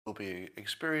will be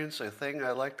experience a thing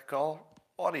I like to call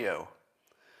audio.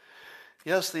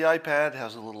 Yes, the iPad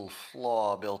has a little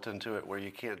flaw built into it where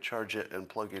you can't charge it and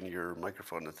plug in your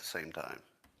microphone at the same time.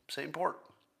 Same port.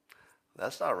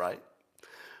 That's not right.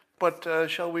 But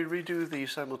shall we redo the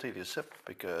simultaneous sip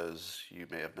because you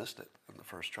may have missed it in the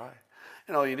first try?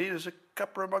 And all you need is a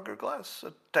cup or a mug or glass,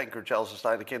 a tankard, chalice, a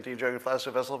stein, a canteen, jug, a flask,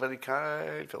 a vessel of any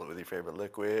kind. Fill it with your favorite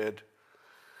liquid.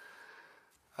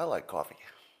 I like coffee.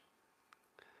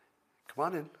 Come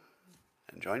on in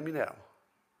and join me now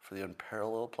for the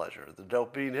unparalleled pleasure of the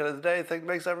dopamine hit of the day. Thing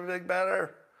makes everything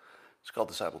better. It's called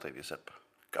the simultaneous sip.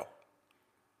 Go.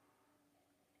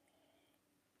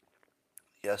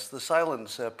 Yes, the silent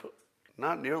sip,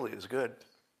 not nearly as good.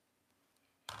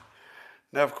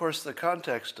 Now, of course, the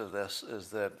context of this is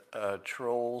that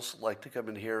trolls like to come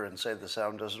in here and say the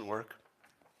sound doesn't work.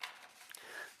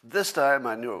 This time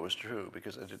I knew it was true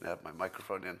because I didn't have my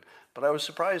microphone in, but I was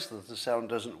surprised that the sound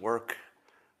doesn't work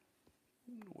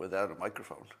without a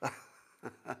microphone.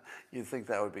 You'd think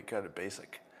that would be kind of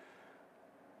basic.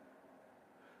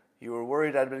 You were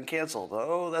worried I'd been canceled.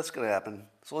 Oh, that's going to happen.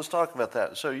 So let's talk about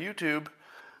that. So YouTube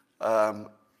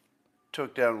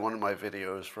took down one of my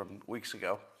videos from weeks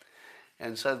ago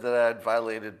and said that I had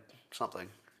violated something.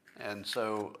 And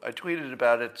so I tweeted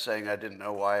about it saying I didn't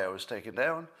know why I was taken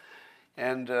down.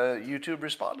 And YouTube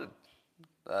responded,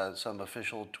 some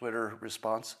official Twitter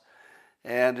response,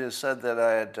 and it said that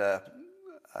I had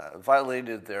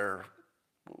violated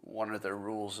one of their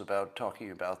rules about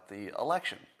talking about the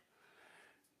election.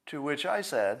 To which I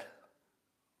said,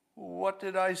 what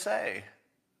did I say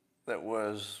that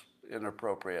was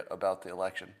inappropriate about the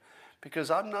election?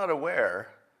 Because I'm not aware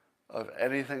of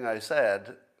anything I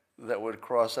said that would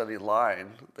cross any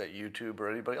line that YouTube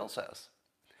or anybody else has.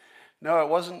 No, it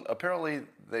wasn't. Apparently,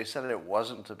 they said it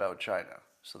wasn't about China.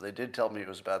 So they did tell me it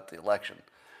was about the election.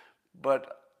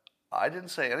 But I didn't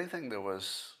say anything that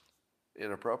was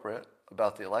inappropriate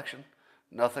about the election.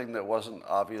 Nothing that wasn't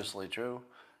obviously true.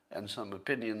 And some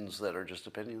opinions that are just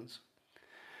opinions.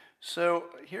 So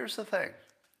here's the thing.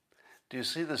 Do you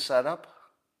see the setup?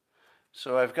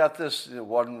 So I've got this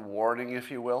one warning, if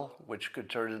you will, which could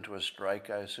turn into a strike,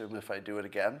 I assume, if I do it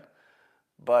again.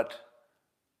 But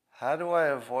how do I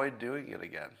avoid doing it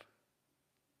again?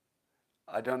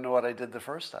 I don't know what I did the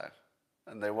first time,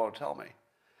 and they won't tell me.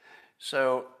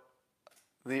 So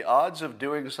the odds of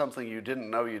doing something you didn't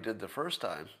know you did the first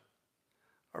time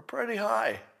are pretty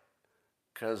high,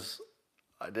 because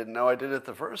I didn't know I did it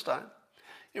the first time.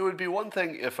 It would be one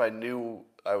thing if I knew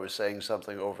I was saying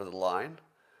something over the line,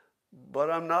 but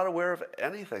I'm not aware of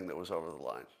anything that was over the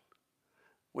line,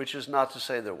 which is not to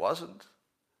say there wasn't.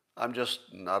 I'm just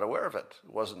not aware of it.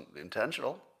 It wasn't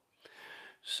intentional.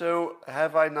 So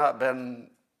have I not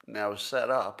been now set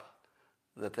up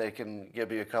that they can give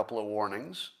me a couple of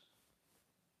warnings,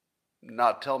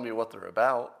 not tell me what they're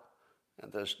about,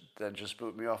 and then just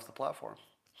boot me off the platform?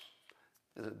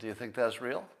 Do you think that's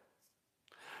real?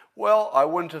 Well, I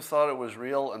wouldn't have thought it was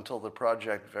real until the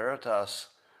Project Veritas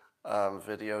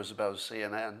videos about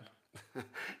CNN.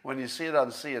 When you see it on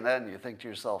CNN, you think to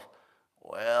yourself,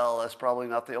 well, that's probably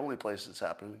not the only place it's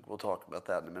happening. We'll talk about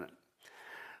that in a minute.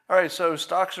 All right, so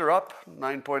stocks are up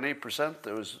 9.8%.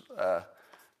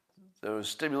 Those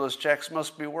stimulus checks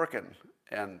must be working.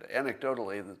 And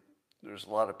anecdotally, there's a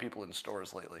lot of people in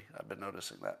stores lately. I've been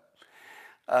noticing that.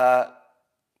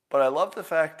 But I love the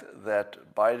fact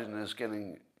that Biden is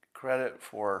getting credit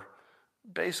for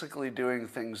basically doing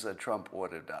things that Trump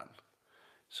would have done.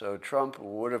 So Trump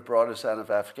would have brought us out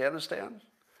of Afghanistan,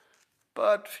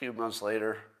 but a few months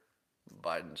later,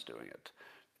 Biden's doing it.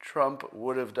 Trump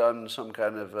would have done some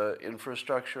kind of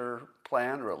infrastructure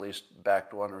plan, or at least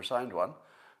backed one or signed one,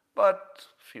 but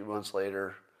a few months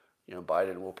later,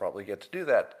 Biden will probably get to do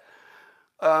that.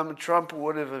 Trump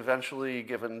would have eventually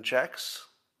given checks,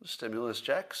 stimulus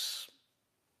checks.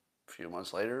 A few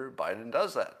months later, Biden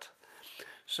does that.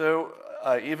 So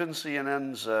even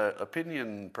CNN's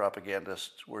opinion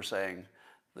propagandists were saying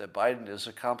that Biden is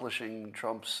accomplishing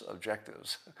Trump's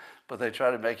objectives, but they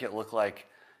try to make it look like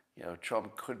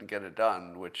Trump couldn't get it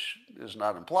done, which is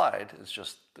not implied. It's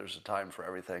just there's a time for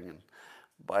everything, and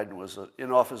Biden was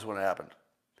in office when it happened.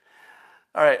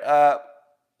 All right,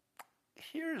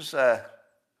 here's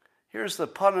the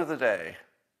pun of the day,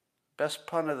 best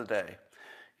pun of the day.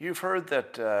 You've heard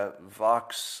that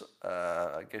Vox,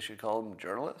 I guess you'd call him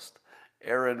journalist,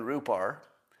 Aaron Rupar,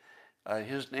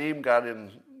 his name got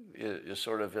is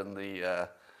sort of in the,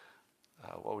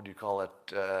 what would you call it?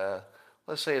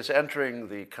 Let's say it's entering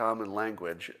the common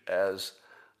language as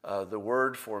the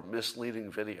word for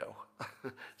misleading video.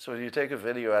 So when you take a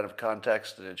video out of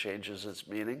context and it changes its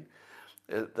meaning,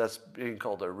 That's being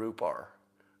called a RUPAR,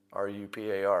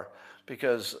 R-U-P-A-R,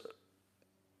 because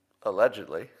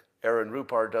allegedly Aaron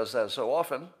Rupar does that so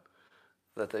often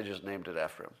that they just named it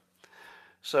after him.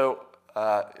 So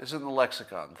it's in the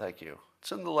lexicon, thank you.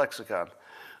 It's in the lexicon.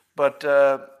 But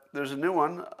there's a new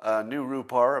one, a new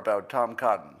RUPAR about Tom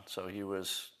Cotton. So he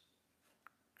was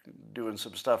doing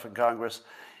some stuff in Congress.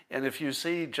 And if you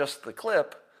see just the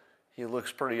clip, he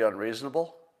looks pretty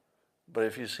unreasonable. But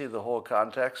if you see the whole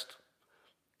context,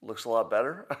 looks a lot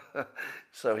better.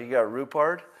 So he got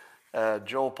RUPAR'd.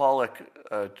 Joel Pollack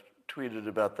tweeted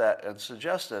about that and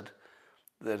suggested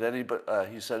that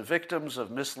he said victims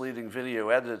of misleading video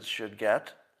edits should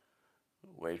get,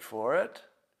 wait for it,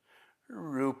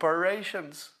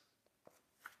 ruparations.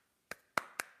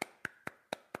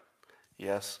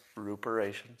 Yes,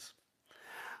 ruparations.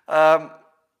 I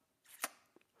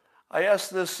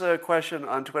asked this question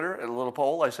on Twitter in a little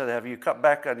poll. I said, have you cut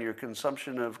back on your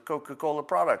consumption of Coca-Cola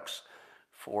products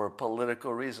for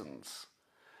political reasons?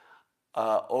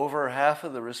 Over half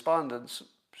of the respondents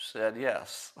said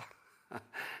yes.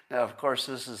 Now, of course,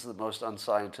 this is the most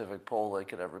unscientific poll they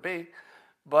could ever be,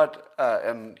 but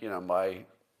and you know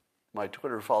my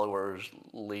Twitter followers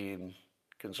lean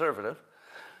conservative,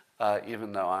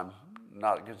 even though I'm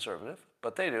not conservative,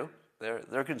 but they do.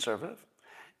 They're conservative,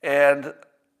 and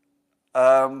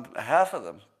half of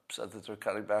them said that they're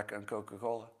cutting back on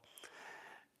Coca-Cola.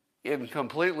 In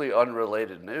completely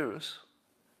unrelated news,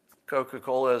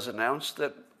 Coca-Cola has announced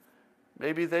that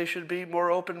maybe they should be more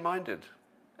open-minded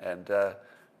and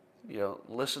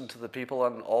listen to the people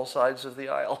on all sides of the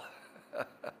aisle.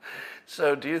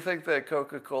 So do you think that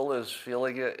Coca-Cola is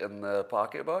feeling it in the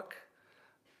pocketbook?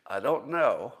 I don't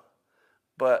know.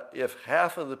 But if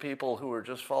half of the people who were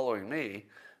just following me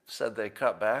said they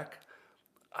cut back,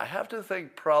 I have to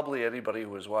think probably anybody who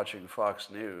was watching Fox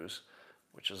News,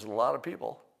 which is a lot of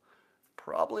people,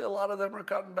 probably a lot of them are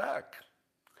cutting back.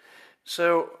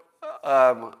 So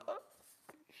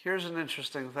here's an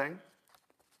interesting thing.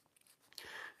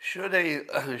 Should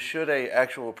a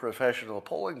actual professional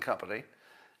polling company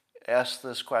ask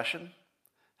this question?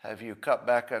 Have you cut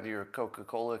back on your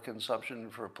Coca-Cola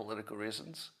consumption for political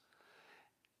reasons?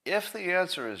 If the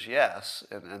answer is yes,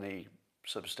 in any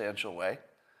substantial way,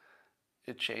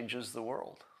 it changes the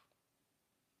world.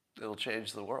 It'll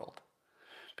change the world.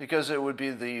 Because it would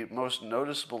be the most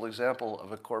noticeable example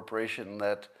of a corporation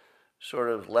that sort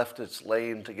of left its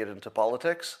lane to get into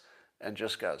politics and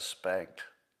just got spanked.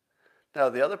 Now,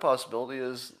 the other possibility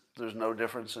is there's no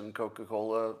difference in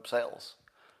Coca-Cola sales.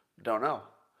 Don't know.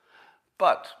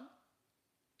 But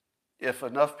if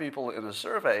enough people in a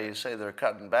survey say they're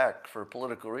cutting back for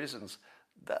political reasons,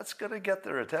 that's going to get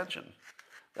their attention.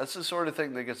 That's the sort of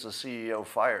thing that gets a CEO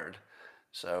fired.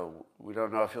 So we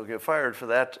don't know if he'll get fired for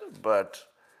that, but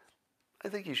I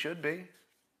think he should be,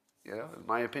 in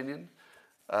my opinion.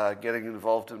 Getting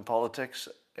involved in politics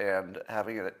and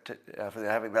having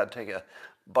that take a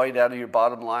bite out of your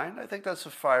bottom line, I think that's a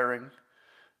firing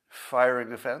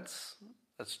offense.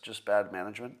 That's just bad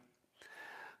management.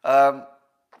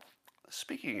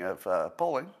 Speaking of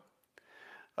polling,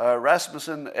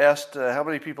 Rasmussen asked how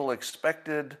many people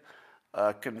expected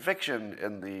conviction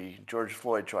in the George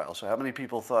Floyd trial. So how many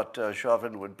people thought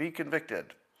Chauvin would be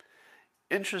convicted?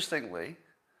 Interestingly,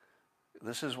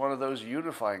 this is one of those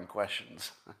unifying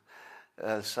questions.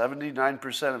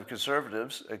 79% of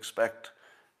conservatives expect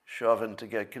Chauvin to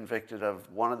get convicted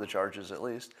of one of the charges at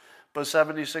least, but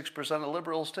 76% of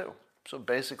liberals too. So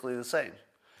basically the same.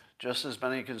 Just as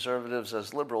many conservatives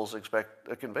as liberals expect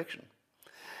a conviction.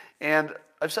 And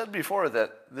I've said before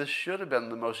that this should have been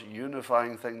the most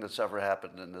unifying thing that's ever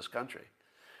happened in this country.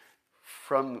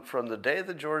 From the day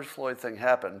the George Floyd thing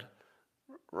happened,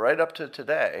 right up to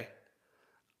today,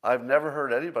 I've never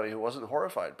heard anybody who wasn't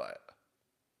horrified by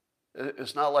it.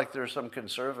 It's not like there's some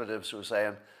conservatives who are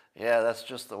saying, yeah, that's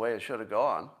just the way it should have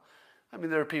gone. I mean,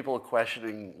 there are people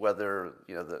questioning whether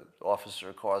the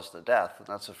officer caused the death, and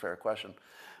that's a fair question.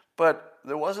 But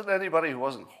there wasn't anybody who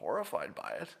wasn't horrified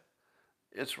by it.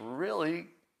 It's really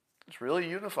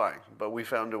unifying, but we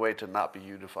found a way to not be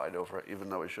unified over it, even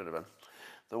though it should have been.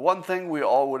 The one thing we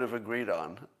all would have agreed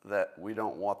on, that we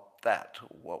don't want that,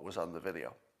 what was on the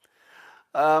video.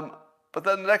 But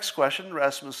then the next question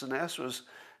Rasmussen asked was,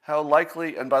 how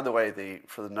likely, and by the way,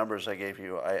 for the numbers I gave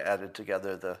you, I added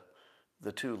together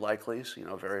the two likelies,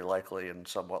 very likely and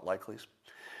somewhat likelies.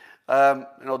 And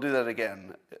I'll do that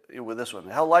again with this one.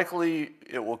 How likely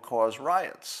it will cause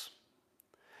riots?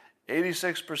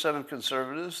 86% of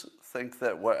conservatives think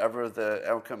that whatever the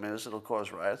outcome is, it'll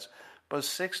cause riots, but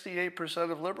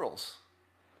 68% of liberals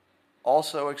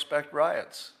also expect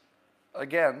riots.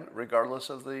 Again, regardless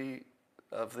of the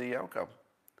outcome.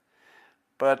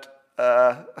 But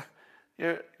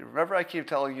remember I keep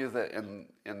telling you that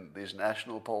in these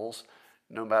national polls,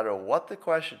 no matter what the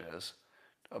question is,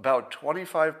 about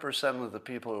 25% of the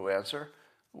people who answer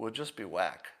will just be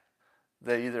whack.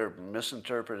 They either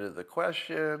misinterpreted the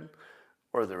question,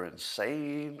 or they're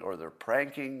insane, or they're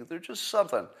pranking. They're just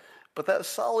something. But that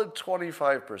solid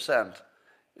 25%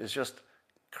 is just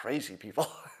crazy people.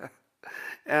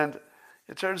 And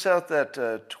it turns out that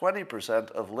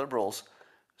 20% of liberals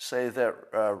say that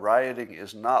rioting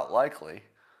is not likely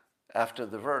after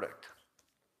the verdict.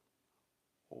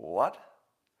 What?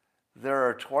 There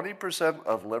are 20%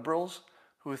 of liberals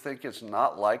who think it's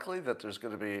not likely that there's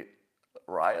going to be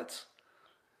riots?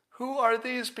 Who are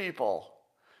these people?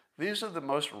 These are the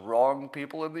most wrong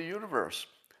people in the universe.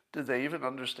 Did they even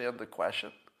understand the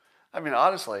question? I mean,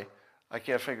 honestly, I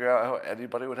can't figure out how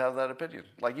anybody would have that opinion.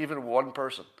 Like even one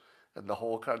person in the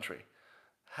whole country.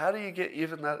 How do you get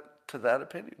even to that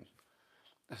opinion?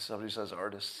 Somebody says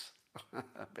artists.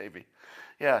 Maybe.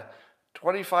 Yeah,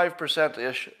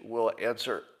 25%-ish will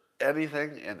answer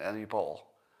anything in any poll.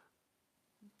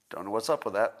 Don't know what's up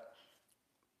with that.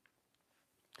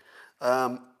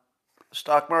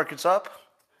 Stock market's up.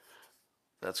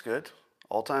 That's good.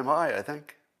 All-time high, I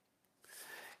think.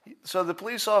 So the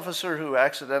police officer who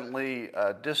accidentally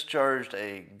discharged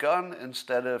a gun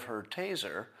instead of her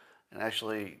taser and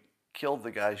actually killed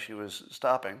the guy she was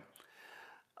stopping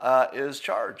is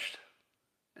charged.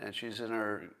 And she's in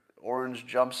her orange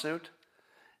jumpsuit.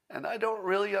 And I don't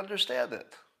really understand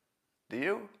it. Do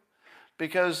you?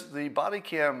 Because the body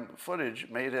cam footage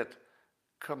made it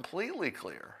completely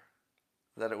clear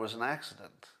that it was an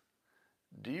accident.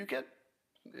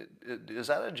 Is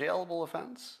that a jailable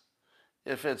offense?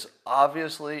 If it's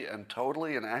obviously and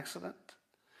totally an accident?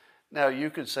 Now, you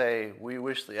could say, we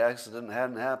wish the accident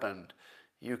hadn't happened.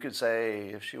 You could say,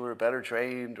 if she were better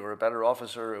trained or a better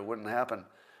officer, it wouldn't happen.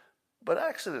 But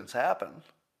accidents happen.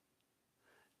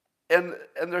 And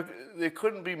they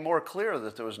couldn't be more clear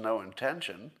that there was no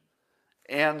intention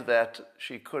and that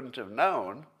she couldn't have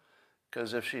known,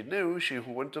 because if she knew, she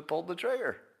wouldn't have pulled the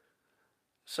trigger.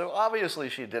 So obviously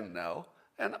she didn't know,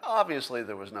 and obviously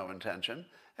there was no intention,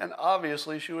 and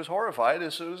obviously she was horrified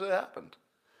as soon as it happened.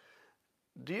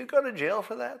 Do you go to jail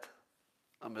for that?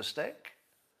 A mistake?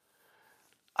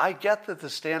 I get that the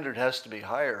standard has to be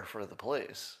higher for the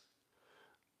police,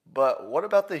 but what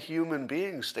about the human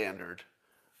being standard?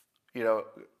 You know,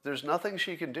 there's nothing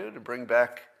she can do to bring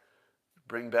back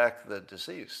the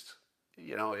deceased.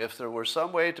 You know, if there were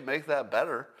some way to make that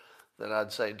better, then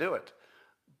I'd say do it.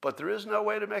 But there is no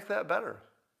way to make that better.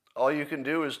 All you can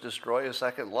do is destroy a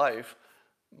second life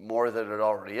more than it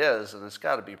already is, and it's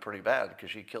got to be pretty bad because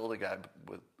she killed a guy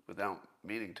without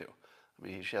meaning to. I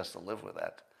mean, she has to live with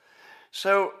that.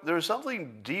 So there's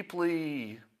something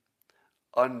deeply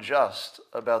unjust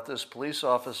about this police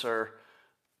officer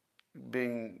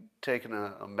being taken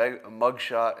a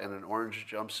mugshot in an orange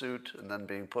jumpsuit and then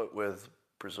being put with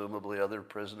presumably other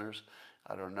prisoners.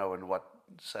 I don't know in what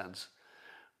sense.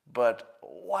 But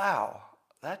wow,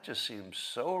 that just seems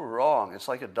so wrong. It's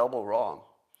like a double wrong.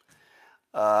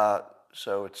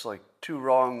 So it's like two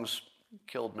wrongs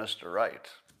killed Mr. Right.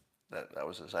 That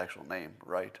was his actual name,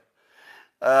 Right.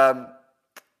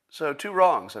 So two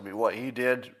wrongs. I mean, what he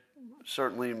did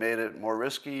certainly made it more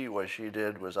risky. What she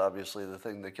did was obviously the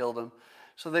thing that killed him.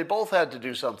 So they both had to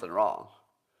do something wrong.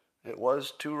 It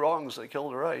was two wrongs that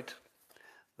killed Right.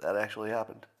 That actually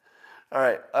happened. All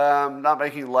right, not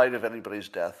making light of anybody's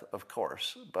death, of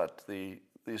course, but the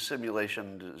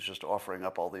simulation is just offering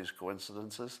up all these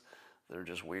coincidences. They're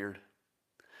just weird.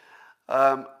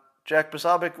 Jack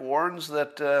Posobiec warns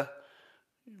that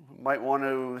you might want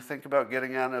to think about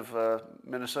getting out of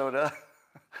Minnesota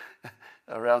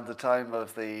around the time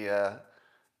of the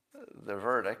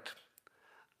verdict.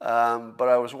 But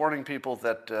I was warning people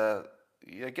that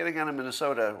getting out of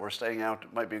Minnesota or staying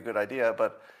out might be a good idea,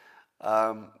 but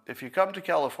if you come to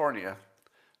California,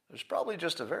 there's probably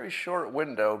just a very short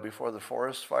window before the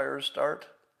forest fires start,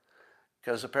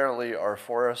 because apparently our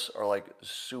forests are like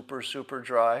super, super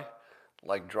dry,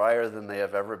 like drier than they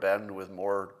have ever been, with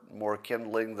more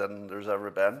kindling than there's ever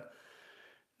been.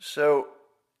 So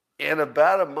in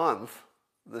about a month,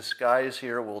 the skies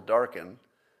here will darken,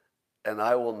 and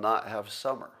I will not have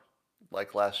summer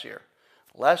like last year.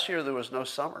 Last year there was no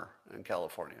summer in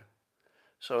California.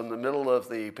 So in the middle of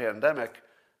the pandemic,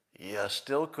 you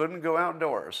still couldn't go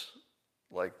outdoors.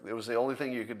 Like, it was the only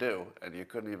thing you could do, and you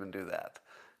couldn't even do that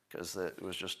because it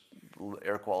was just,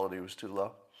 air quality was too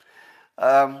low.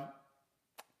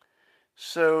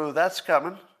 So that's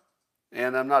coming,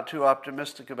 and I'm not too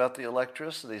optimistic about the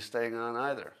electricity staying on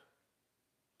either.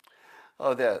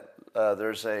 Oh,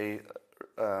 there's a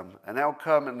an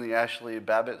outcome in the Ashley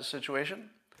Babbitt situation.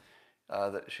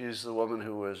 That she's the woman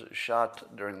who was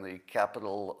shot during the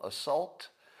Capitol assault.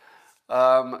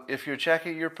 If you're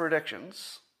checking your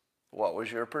predictions, what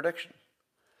was your prediction?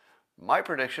 My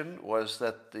prediction was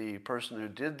that the person who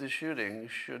did the shooting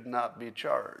should not be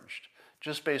charged,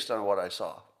 just based on what I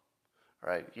saw.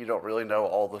 Right? You don't really know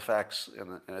all the facts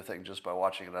in a thing just by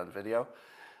watching it on video.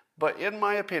 But in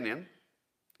my opinion,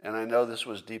 and I know this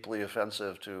was deeply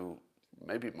offensive to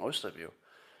maybe most of you,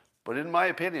 but in my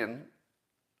opinion,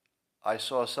 I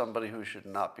saw somebody who should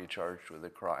not be charged with a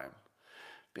crime.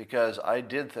 Because I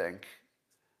did think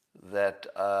that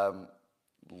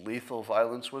lethal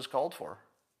violence was called for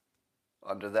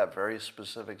under that very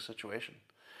specific situation.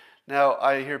 Now,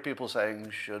 I hear people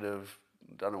saying should have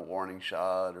done a warning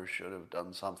shot or should have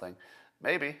done something.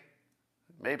 Maybe.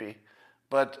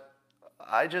 But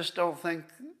I just don't think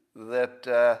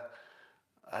that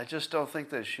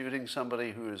shooting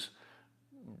somebody who's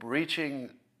breaching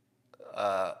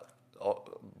a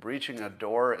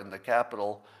door in the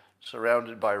Capitol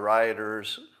surrounded by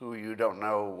rioters who you don't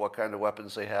know what kind of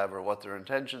weapons they have or what their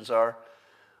intentions are,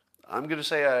 I'm going to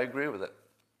say I agree with it.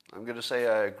 I'm going to say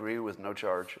I agree with no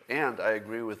charge. And I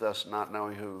agree with us not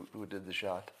knowing who did the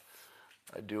shot.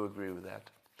 I do agree with that.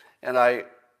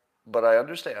 But I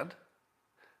understand,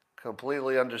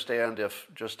 completely understand if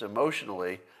just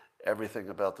emotionally everything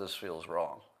about this feels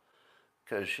wrong.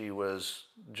 Because she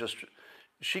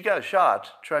got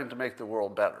shot trying to make the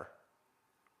world better.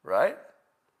 Right?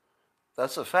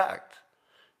 That's a fact.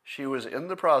 She was in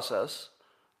the process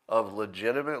of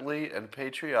legitimately and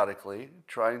patriotically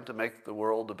trying to make the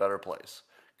world a better place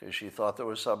because she thought there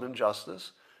was some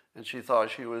injustice and she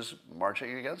thought she was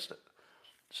marching against it.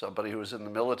 Somebody who was in the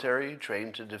military,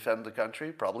 trained to defend the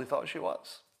country, probably thought she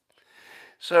was.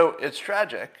 So it's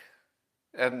tragic,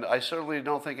 and I certainly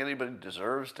don't think anybody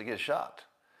deserves to get shot.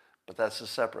 But that's a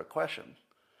separate question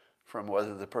from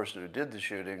whether the person who did the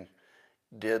shooting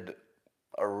did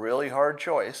a really hard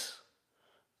choice,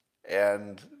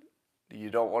 and you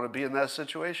don't want to be in that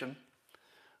situation.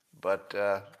 But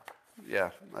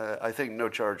I think no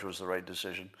charge was the right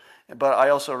decision. But I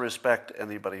also respect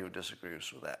anybody who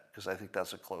disagrees with that, because I think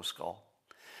that's a close call.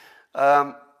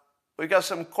 We got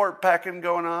some court packing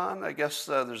going on. I guess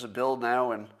there's a bill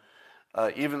now, and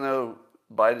even though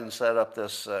Biden set up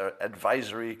this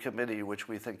advisory committee, which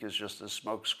we think is just a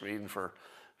smokescreen for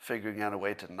figuring out a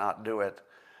way to not do it,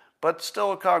 but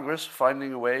still Congress,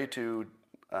 finding a way to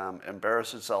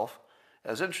embarrass itself,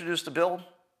 has introduced a bill,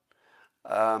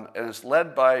 and it's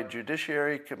led by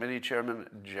Judiciary Committee Chairman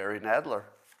Jerry Nadler.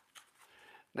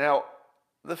 Now,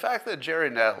 the fact that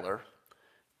Jerry Nadler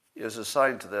is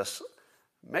assigned to this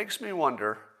makes me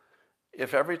wonder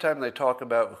if every time they talk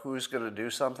about who's going to do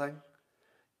something,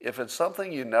 if it's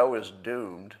something you know is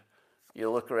doomed,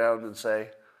 you look around and say,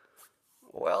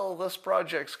 well, this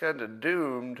project's kind of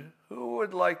doomed. Who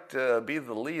would like to be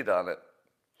the lead on it?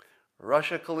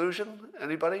 Russia collusion?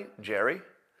 Anybody? Jerry?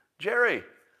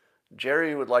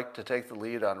 Jerry would like to take the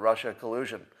lead on Russia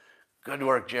collusion. Good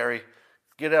work, Jerry.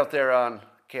 Get out there on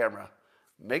camera.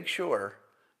 Make sure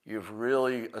you've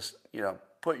really,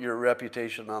 put your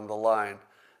reputation on the line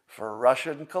for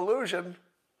Russian collusion.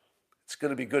 It's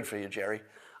going to be good for you, Jerry.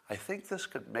 I think this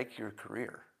could make your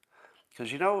career.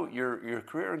 Because, your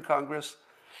career in Congress,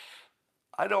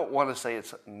 I don't want to say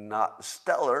it's not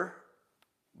stellar,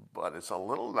 but it's a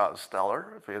little not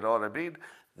stellar, if you know what I mean.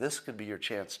 This could be your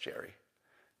chance, Jerry.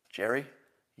 Jerry,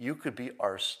 you could be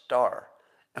our star.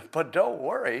 But don't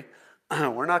worry,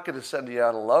 we're not going to send you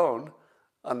out alone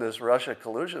on this Russia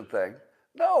collusion thing.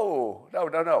 No.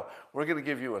 We're going to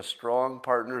give you a strong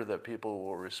partner that people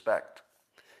will respect.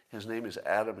 His name is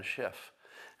Adam Schiff.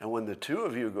 And when the two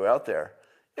of you go out there,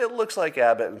 it looks like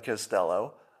Abbott and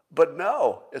Costello, but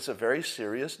no, it's a very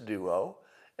serious duo,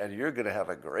 and you're going to have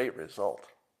a great result.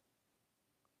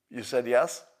 You said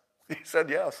yes? He said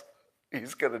yes.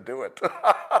 He's going to do it.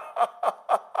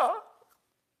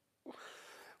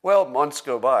 Well, months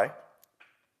go by.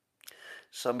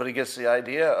 Somebody gets the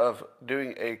idea of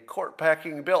doing a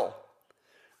court-packing bill,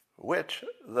 which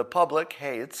the public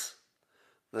hates,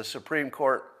 the Supreme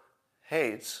Court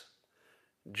hates,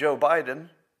 Joe Biden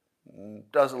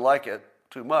doesn't like it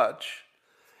too much,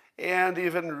 and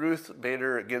even Ruth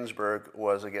Bader Ginsburg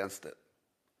was against it.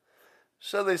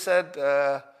 So they said,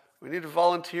 we need a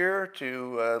volunteer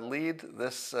to lead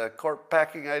this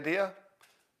court-packing idea.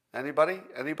 Anybody?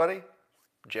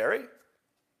 Jerry?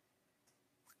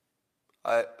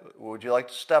 Would you like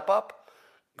to step up?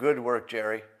 Good work,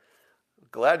 Jerry.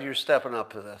 Glad you're stepping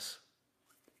up to this.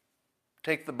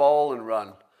 Take the ball and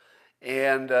run.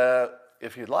 And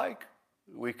if you'd like,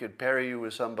 We could pair you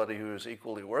with somebody who is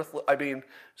equally worthless. I mean,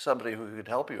 somebody who could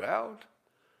help you out.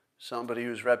 Somebody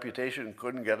whose reputation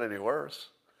couldn't get any worse.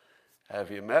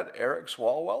 Have you met Eric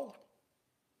Swalwell?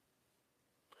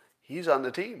 He's on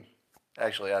the team.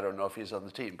 Actually, I don't know if he's on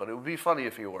the team, but it would be funny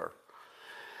if he were.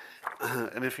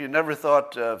 And if you never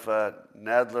thought of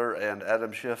Nadler and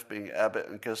Adam Schiff being Abbott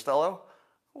and Costello,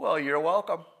 well, you're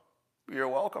welcome. You're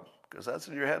welcome, because that's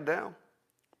in your head now.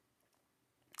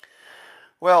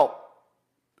 Well,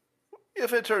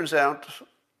 if it turns out,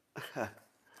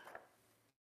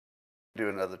 do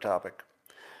another topic.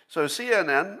 So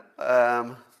CNN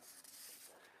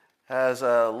has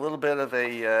a little bit of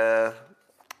a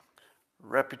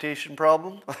reputation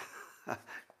problem,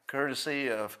 courtesy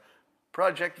of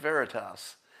Project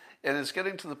Veritas. And it's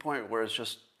getting to the point where it's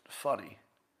just funny.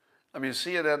 I mean,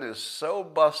 CNN is so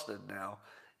busted now,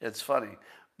 it's funny.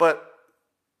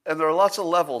 And there are lots of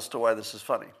levels to why this is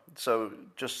funny. So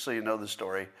just so you know the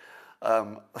story,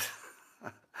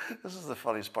 this is the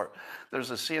funniest part.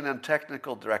 There's a CNN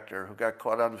technical director who got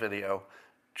caught on video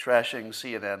trashing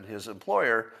CNN, his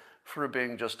employer, for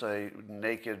being just a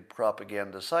naked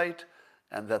propaganda site,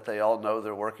 and that they all know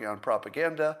they're working on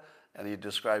propaganda, and he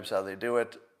describes how they do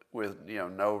it with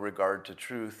no regard to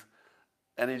truth,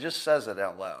 and he just says it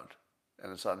out loud,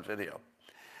 and it's on video.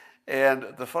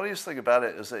 And the funniest thing about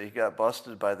it is that he got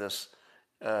busted by this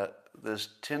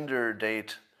Tinder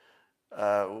date,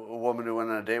 a woman who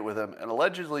went on a date with him, and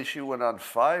allegedly she went on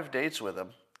 5 dates with him,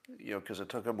 because it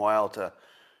took him a while to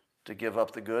give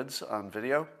up the goods on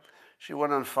video. She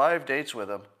went on 5 dates with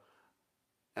him,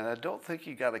 and I don't think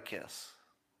he got a kiss.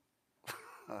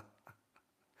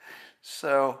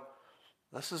 So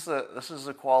this is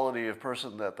the quality of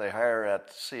person that they hire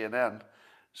at CNN.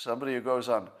 Somebody who goes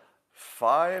on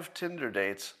 5 Tinder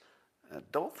dates, and I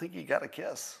don't think he got a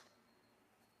kiss.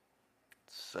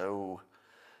 So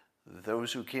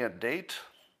those who can't date,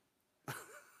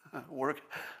 work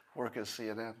at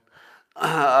CNN.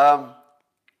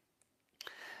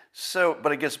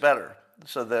 But it gets better.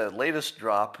 So the latest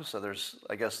drop,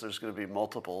 I guess there's going to be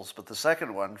multiples, but the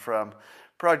second one from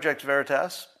Project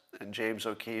Veritas and James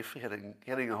O'Keefe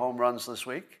hitting home runs this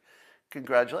week.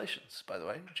 Congratulations, by the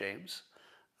way, James.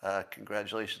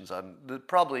 Congratulations on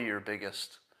probably your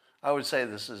biggest. I would say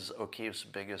this is O'Keefe's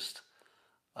biggest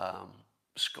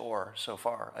score so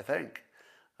far, I think.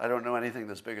 I don't know anything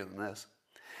that's bigger than this.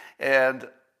 And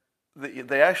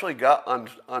they actually got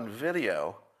on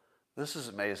video. This is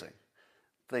amazing.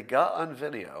 They got on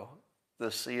video the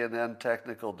CNN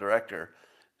technical director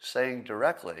saying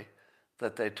directly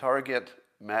that they target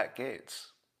Matt Gaetz.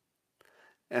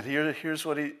 And here's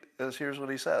what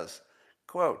he says.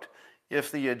 Quote,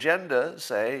 "If the agenda,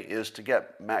 say, is to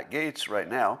get Matt Gaetz right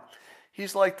now,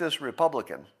 he's like this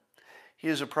Republican. He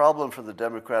is a problem for the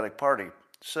Democratic Party.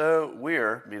 So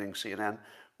we're," meaning CNN,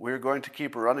 "we're going to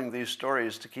keep running these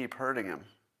stories to keep hurting him."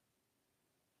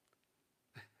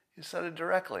 He said it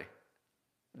directly.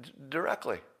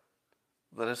 Directly.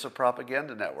 That it's a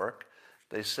propaganda network.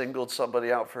 They singled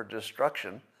somebody out for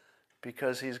destruction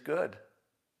because he's good.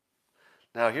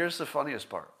 Now, here's the funniest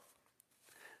part.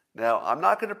 Now, I'm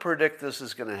not going to predict this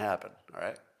is going to happen, all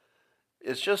right?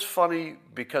 It's just funny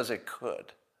because it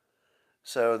could.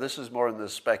 So this is more in the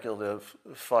speculative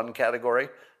fun category,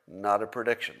 not a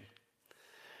prediction.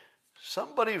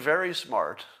 Somebody very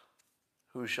smart,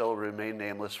 who shall remain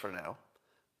nameless for now,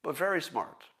 but very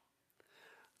smart,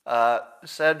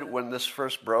 said when this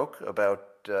first broke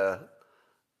about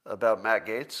Matt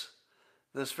Gaetz,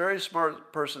 this very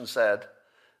smart person said,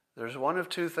 there's one of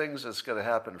 2 things that's going to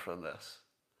happen from this.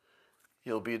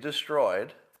 He'll be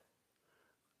destroyed,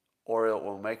 or it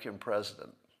will make him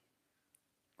president.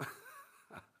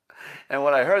 And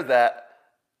when I heard that,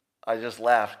 I just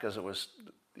laughed because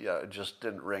it just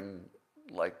didn't ring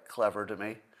like clever to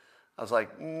me. I was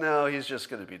like, no, he's just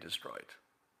going to be destroyed.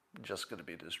 Just going to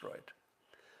be destroyed.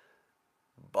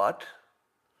 But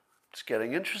it's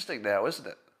getting interesting now, isn't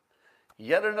it?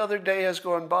 Yet another day has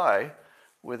gone by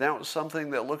without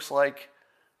something that looks like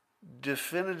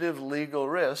definitive legal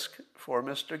risk for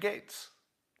Mr. Gaetz.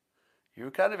 You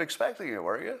were kind of expecting it,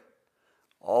 weren't you?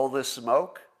 All this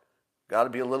smoke, got to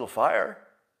be a little fire.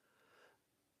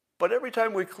 But every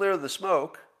time we clear the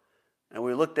smoke and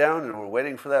we look down and we're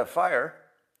waiting for that fire,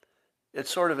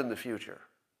 it's sort of in the future.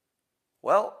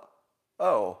 Well,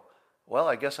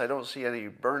 I guess I don't see any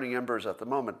burning embers at the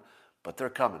moment, but they're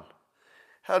coming.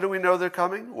 How do we know they're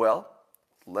coming? Well,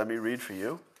 let me read for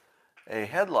you a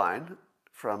headline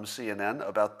from CNN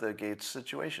about the Gaetz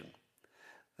situation.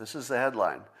 This is the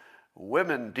headline.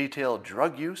 Women detail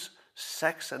drug use,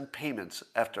 sex, and payments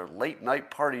after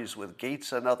late-night parties with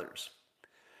Gaetz and others.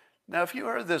 Now, if you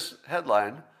heard this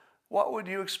headline, what would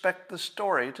you expect the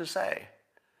story to say?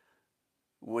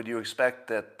 Would you expect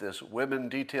that this women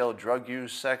detail drug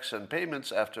use, sex, and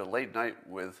payments after late night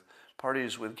with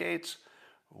parties with Gates?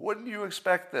 Wouldn't you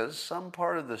expect that some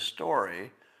part of the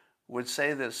story would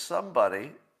say that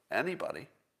somebody, anybody,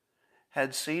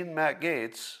 had seen Matt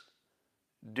Gaetz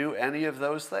do any of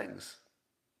those things?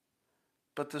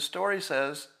 But the story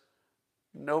says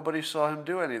nobody saw him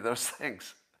do any of those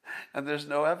things, and there's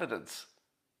no evidence.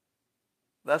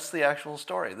 That's the actual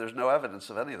story. There's no evidence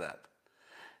of any of that.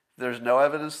 There's no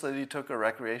evidence that he took a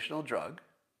recreational drug.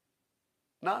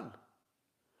 None.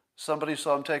 Somebody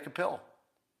saw him take a pill.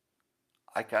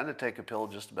 I kind of take a pill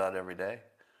just about every day,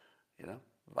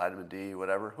 vitamin D,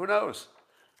 whatever. Who knows?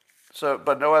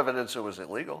 But no evidence it was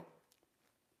illegal.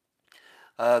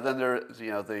 Then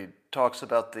the talks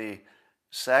about the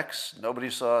sex. Nobody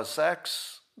saw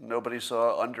sex. Nobody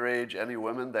saw underage any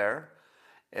women there.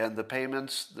 And the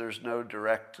payments, there's no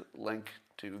direct link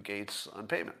to Gates on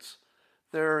payments.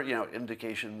 There are,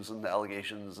 indications and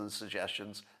allegations and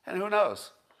suggestions, and who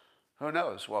knows? Who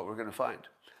knows what we're going to find?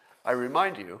 I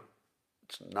remind you,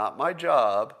 it's not my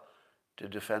job to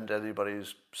defend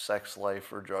anybody's sex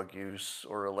life or drug use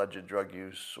or alleged drug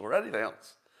use or anything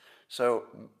else. So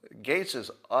Gates is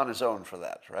on his own for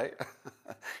that, right?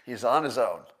 He's on his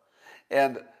own.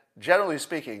 And generally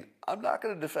speaking, I'm not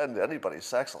going to defend anybody's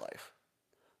sex life.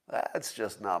 That's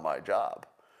just not my job.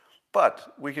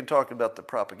 But we can talk about the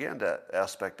propaganda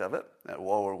aspect of it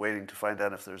while we're waiting to find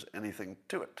out if there's anything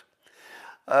to it.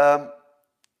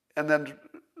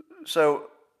 So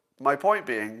my point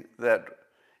being that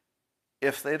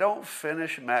if they don't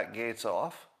finish Matt Gaetz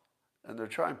off, and they're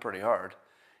trying pretty hard,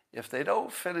 if they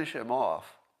don't finish him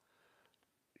off,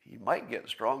 he might get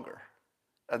stronger.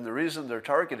 And the reason they're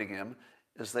targeting him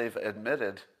is they've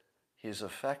admitted he's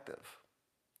effective.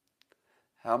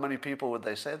 How many people would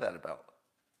they say that about?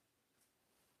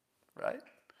 Right?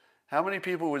 How many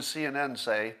people would CNN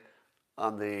say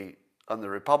on the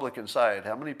Republican side,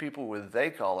 how many people would they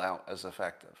call out as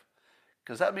effective?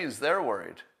 Because that means they're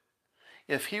worried.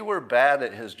 If he were bad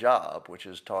at his job, which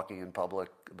is talking in public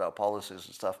about policies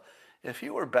and stuff, if he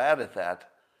were bad at that,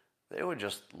 they would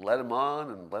just let him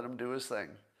on and let him do his thing.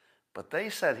 But they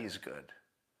said he's good.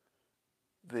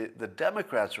 The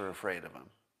Democrats are afraid of him.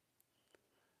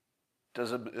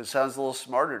 It sounds a little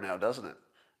smarter now, doesn't it?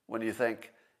 When you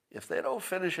think, if they don't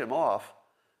finish him off,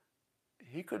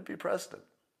 he could be president.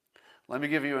 Let me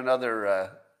give you another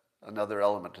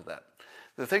element to that.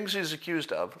 The things he's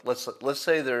accused of, let's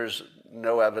say there's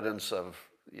no evidence of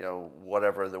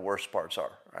whatever the worst parts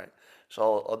are, right?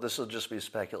 So this will just be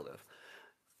speculative.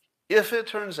 If it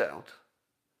turns out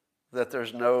that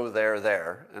there's no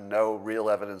there and no real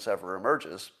evidence ever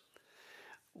emerges,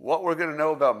 what we're going to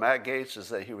know about Matt Gaetz is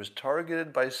that he was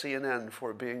targeted by CNN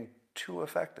for being too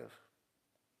effective.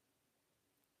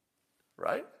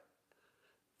 Right?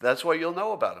 That's what you'll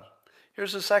know about him.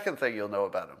 Here's the second thing you'll know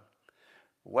about him.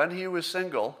 When he was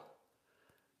single,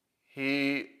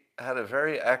 he had a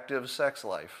very active sex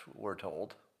life, we're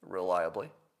told, reliably.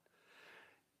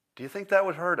 Do you think that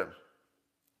would hurt him?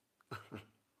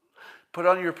 Put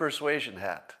on your persuasion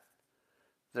hat.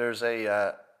 There's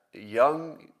a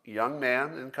young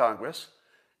man in Congress,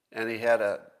 and he had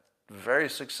a very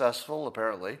successful,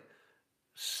 apparently,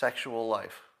 sexual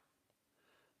life.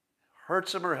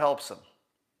 Hurts him or helps him?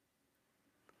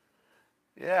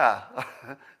 Yeah,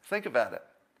 think about it.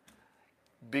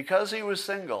 Because he was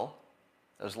single,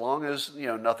 as long as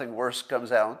nothing worse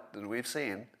comes out than we've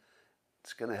seen,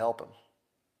 it's going to help him.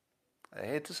 I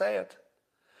hate to say it,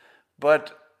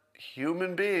 but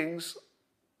human beings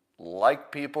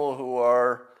like people who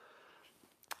are,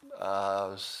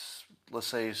 let's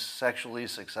say, sexually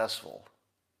successful,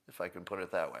 if I can put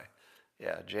it that way.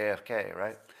 Yeah, JFK,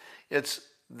 right? It's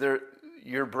there.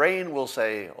 Your brain will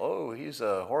say, "Oh, he's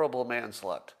a horrible man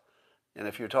slut," and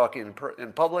if you're talking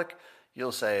in public,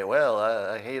 you'll say, "Well,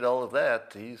 I hate all of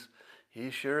that. He's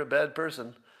sure a bad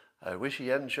person. I wish he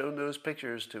hadn't shown those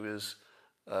pictures to his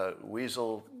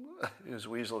weasel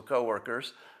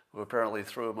coworkers, who apparently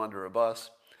threw him under a bus."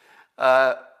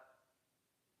 But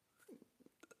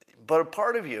a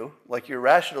part of you, like your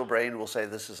rational brain, will say,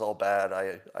 "This is all bad.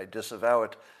 I disavow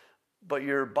it." But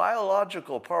your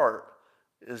biological part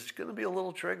is going to be a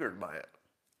little triggered by it.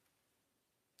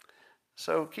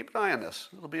 So keep an eye on this.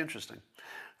 It'll be interesting.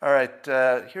 All right,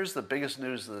 here's the biggest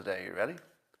news of the day. You ready?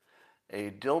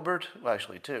 Two Dilbert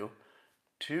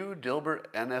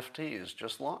NFTs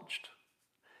just launched.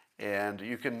 And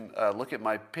you can look at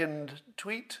my pinned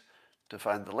tweet to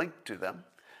find the link to them.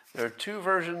 There are two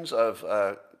versions of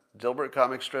Dilbert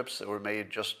comic strips that were made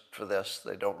just for this.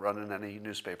 They don't run in any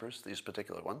newspapers, these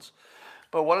particular ones.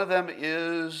 But one of them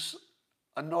is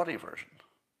a naughty version.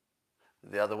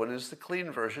 The other one is the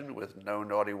clean version with no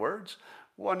naughty words.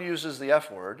 One uses the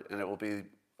F word, and it will be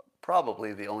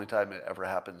probably the only time it ever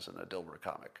happens in a Dilbert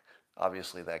comic.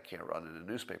 Obviously, that can't run in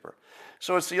a newspaper.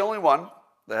 So it's the only one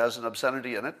that has an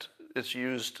obscenity in it. It's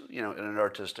used, in an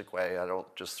artistic way. I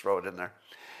don't just throw it in there.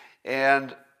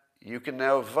 And you can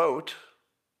now vote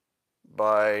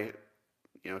by,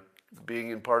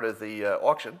 being in part of the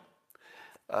auction.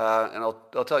 And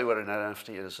I'll tell you what an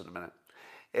NFT is in a minute.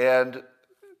 And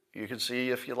you can see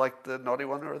if you like the naughty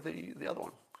one or the other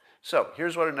one. So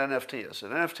here's what an NFT is.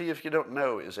 An NFT, if you don't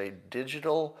know, is a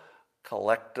digital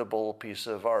collectible piece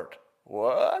of art.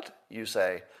 What? You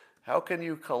say, how can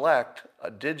you collect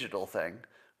a digital thing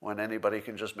when anybody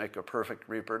can just make a perfect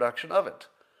reproduction of it?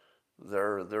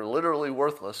 They're literally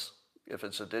worthless if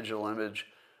it's a digital image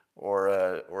or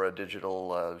a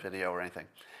digital video or anything.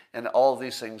 And all of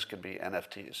these things can be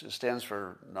NFTs. It stands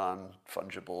for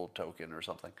non-fungible token or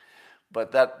something.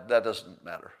 But that doesn't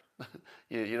matter.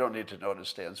 You don't need to know what it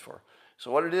stands for. So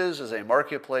what it is a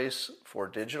marketplace for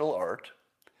digital art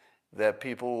that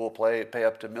people will pay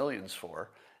up to millions for.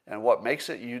 And what makes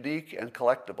it unique and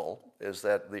collectible is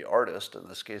that the artist, in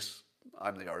this case,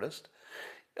 I'm the artist,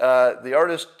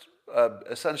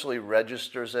 essentially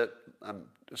registers it. I'm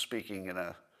speaking in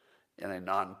a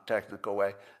non-technical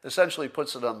way. Essentially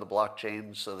puts it on the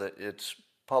blockchain so that it's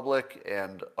public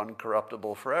and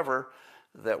uncorruptible forever,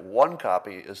 that one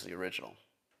copy is the original.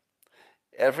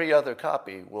 Every other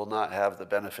copy will not have the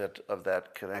benefit of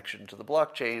that connection to the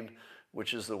blockchain,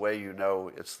 which is the way you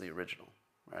know it's the original,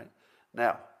 right?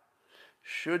 Now,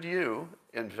 should you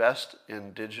invest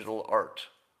in digital art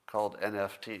called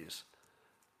NFTs?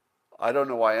 I don't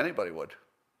know why anybody would,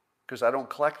 because I don't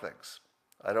collect things.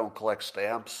 I don't collect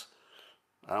stamps.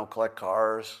 I don't collect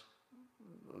cars.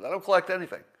 I don't collect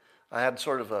anything. I had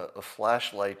sort of a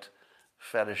flashlight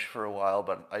fetish for a while,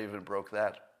 but I even broke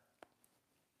that.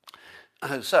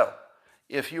 So,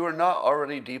 if you are not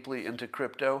already deeply into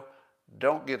crypto,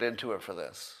 don't get into it for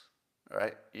this. All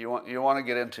right? You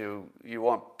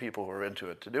want people who are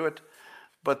into it to do it.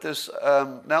 But this,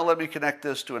 now let me connect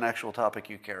this to an actual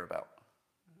topic you care about.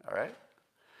 All right?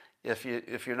 If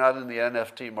you're not in the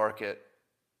NFT market,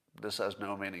 this has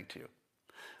no meaning to you.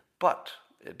 But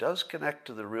it does connect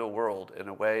to the real world in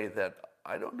a way that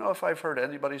I don't know if I've heard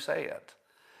anybody say yet.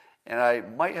 And I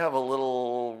might have a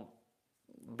little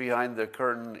behind the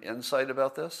curtain insight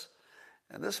about this,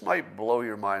 and this might blow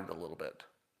your mind a little bit.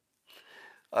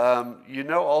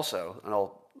 Also, and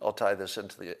I'll tie this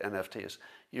into the NFTs,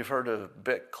 you've heard of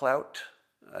BitClout,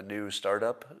 a new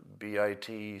startup,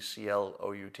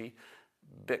 BITCLOUT,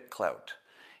 BitClout,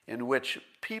 in which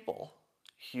people,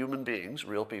 human beings,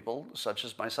 real people, such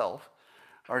as myself,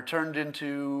 are turned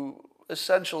into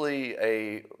essentially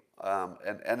an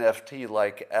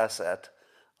NFT-like asset.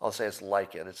 I'll say it's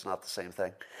like it, it's not the same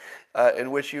thing,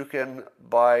 in which you can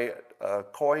buy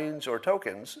coins or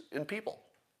tokens in people.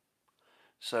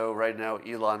 So right now,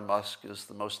 Elon Musk is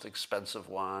the most expensive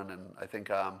one, and I think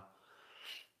I'm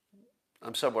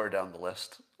somewhere down the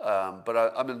list.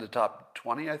 But I'm in the top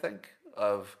 20, I think,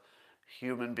 of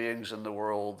human beings in the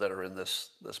world that are in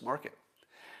this market.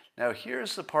 Now,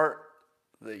 here's the part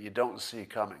that you don't see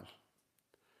coming.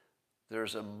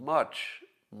 There's a much,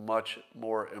 much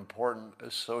more important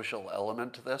social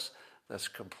element to this that's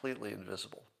completely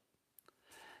invisible.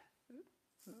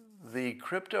 The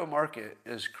crypto market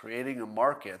is creating a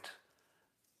market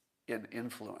in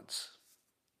influence.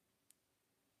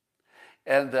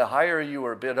 And the higher you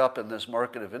are bid up in this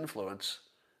market of influence,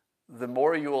 the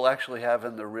more you will actually have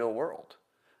in the real world.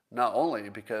 Not only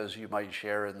because you might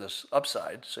share in this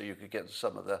upside, so you could get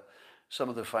some of the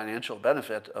financial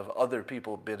benefit of other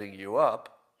people bidding you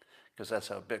up, because that's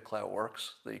how BitClout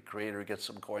works. The creator gets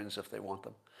some coins if they want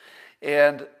them.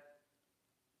 And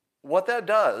what that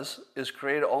does is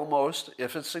create almost,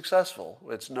 if it's successful,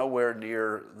 it's nowhere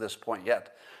near this point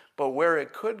yet, but where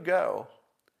it could go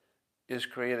is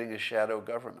creating a shadow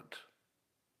government.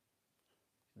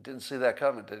 Didn't see that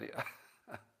coming, did you?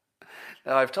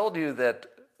 Now, I've told you that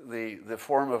the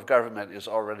form of government is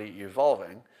already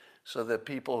evolving, so that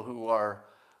people who are,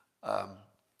 I'm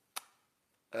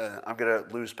going to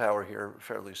lose power here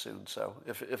fairly soon, so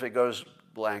if it goes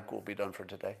blank, we'll be done for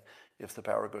today, if the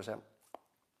power goes out.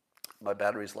 My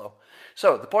battery's low.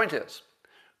 So the point is,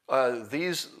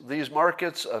 these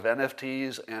markets of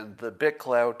NFTs and the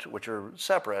BitClout, which are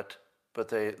separate, but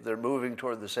they're moving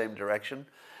toward the same direction,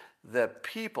 that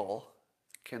people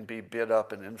can be bid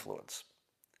up and influence.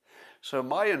 So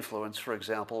my influence, for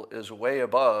example, is way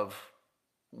above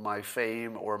my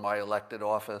fame or my elected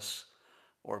office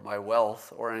or my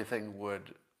wealth or anything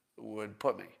would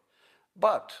put me.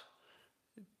 But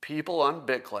people on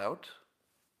BitClout,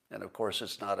 and of course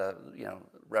it's not a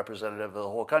representative of the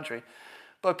whole country,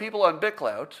 but people on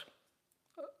BitClout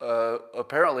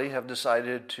apparently have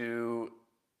decided to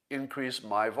increase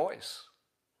my voice.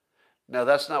 Now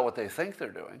that's not what they think they're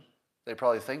doing. They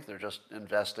probably think they're just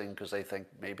investing because they think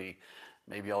maybe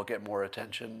I'll get more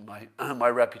attention, my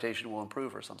reputation will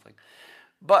improve or something.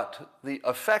 But the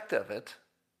effect of it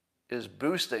is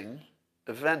boosting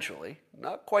eventually,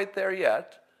 not quite there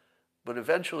yet, but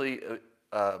eventually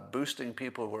boosting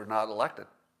people who are not elected.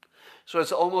 So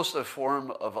it's almost a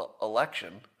form of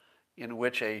election in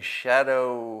which a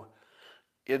shadow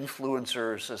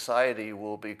influencer society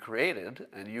will be created,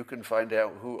 and you can find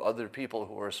out who other people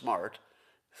who are smart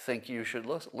think you should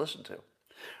listen to.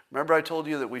 Remember I told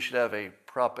you that we should have a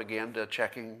propaganda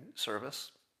checking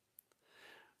service?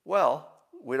 Well,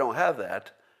 we don't have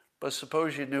that, but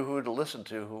suppose you knew who to listen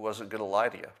to who wasn't going to lie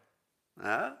to you.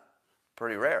 Huh?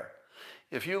 Pretty rare.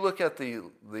 If you look at the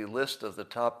list of the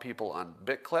top people on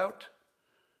BitClout,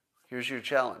 here's your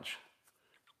challenge.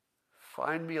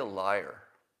 Find me a liar.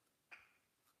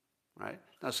 Right?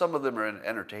 Now, some of them are in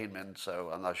entertainment, so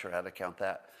I'm not sure how to count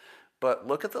that. But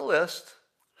look at the list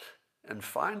and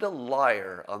find a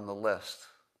liar on the list.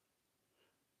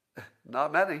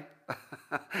 Not many.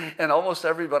 And almost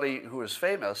everybody who is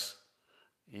famous,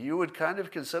 you would kind of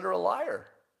consider a liar,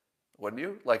 wouldn't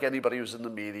you? Like anybody who's in the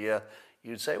media,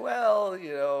 you'd say, well,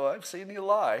 I've seen you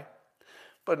lie.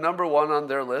 But number one on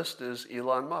their list is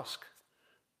Elon Musk.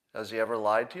 Has he ever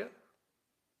lied to you?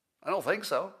 I don't think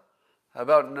so. How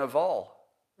about Naval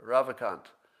Ravikant?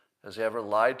 Has he ever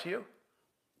lied to you?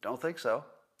 Don't think so.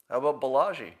 How about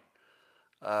Balaji?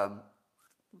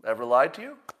 Ever lied to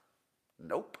you?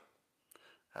 Nope.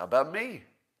 How about me?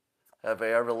 Have I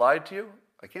ever lied to you?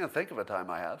 I can't think of a time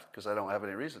I have because I don't have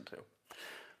any reason to.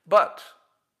 But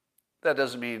that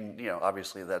doesn't mean,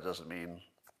 obviously that doesn't mean,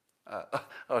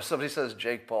 somebody says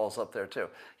Jake Paul's up there too.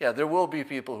 Yeah, there will be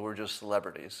people who are just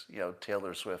celebrities,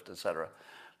 Taylor Swift, etc.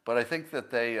 But I think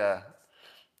that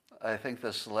I think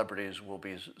the celebrities will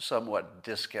be somewhat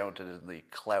discounted in the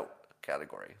clout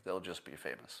category. They'll just be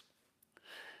famous.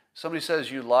 Somebody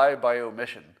says you lie by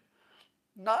omission.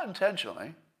 Not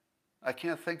intentionally. I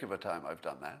can't think of a time I've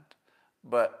done that.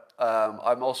 But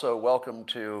I'm also welcome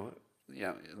to,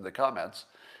 in the comments,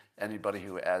 anybody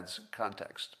who adds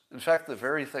context. In fact, the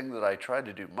very thing that I try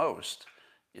to do most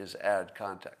is add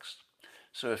context.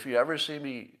 So if you ever see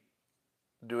me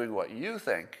doing what you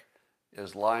think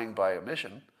is lying by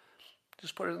omission,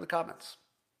 just put it in the comments.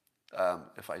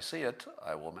 If I see it,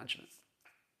 I will mention it.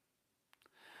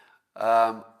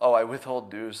 I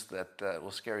withhold news that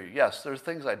will scare you. Yes, there's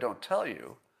things I don't tell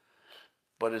you,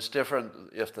 but it's different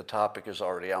if the topic is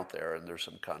already out there and there's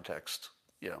some context.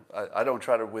 I don't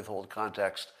try to withhold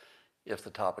context if the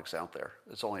topic's out there.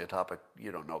 It's only a topic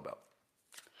you don't know about.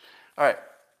 All right.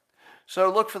 So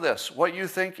look for this. What you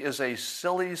think is a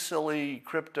silly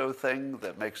crypto thing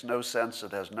that makes no sense,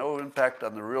 it has no impact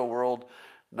on the real world,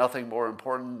 nothing more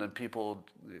important than people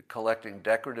collecting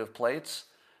decorative plates,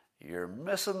 you're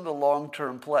missing the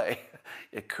long-term play.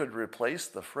 It could replace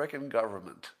the frickin'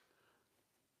 government.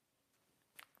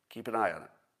 Keep an eye on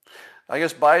it. I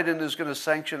guess Biden is going to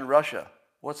sanction Russia.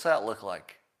 What's that look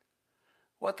like?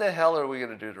 What the hell are we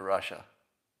going to do to Russia?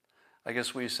 I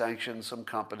guess we sanction some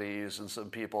companies and some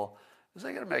people. Is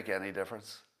that going to make any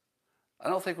difference? I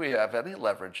don't think we have any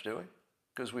leverage, do we?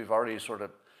 Because we've already sort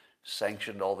of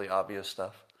sanctioned all the obvious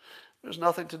stuff. There's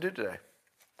nothing to do today.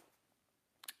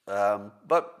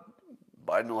 But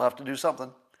Biden will have to do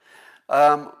something.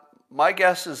 My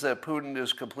guess is that Putin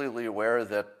is completely aware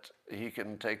that he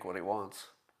can take what he wants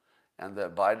and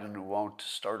that Biden won't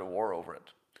start a war over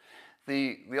it.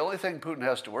 The only thing Putin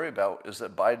has to worry about is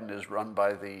that Biden is run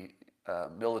by the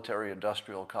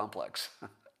military-industrial complex,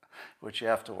 which you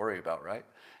have to worry about, right?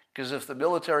 Because if the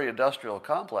military-industrial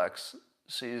complex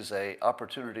sees an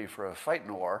opportunity for a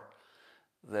fighting war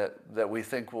that we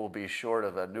think will be short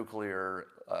of a nuclear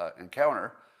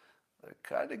encounter, they're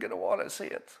kind of going to want to see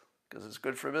it because it's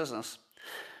good for business.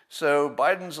 So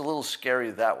Biden's a little scary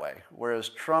that way, whereas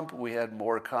Trump, we had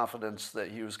more confidence that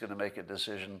he was going to make a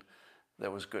decision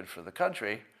that was good for the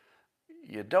country.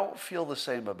 You don't feel the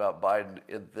same about Biden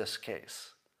in this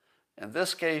case. In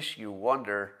this case, you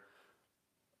wonder,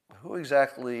 who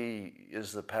exactly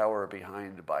is the power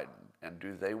behind Biden, and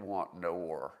do they want no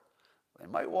war? They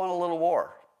might want a little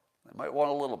war. They might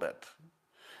want a little bit.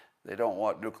 They don't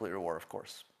want nuclear war, of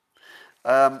course.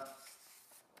 The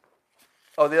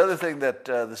other thing that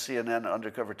the CNN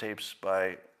undercover tapes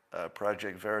by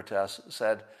Project Veritas,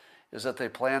 said is that they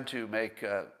plan to make,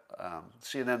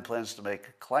 CNN plans to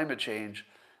make climate change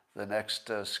the next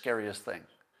scariest thing.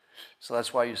 So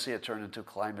that's why you see it turn into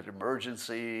climate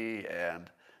emergency, and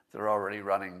they're already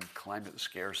running climate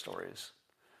scare stories.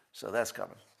 So that's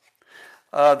coming.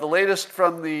 The latest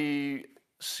from the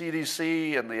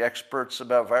CDC and the experts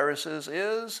about viruses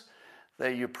is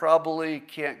that you probably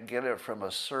can't get it from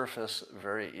a surface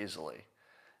very easily,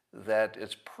 that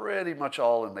it's pretty much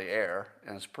all in the air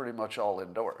and it's pretty much all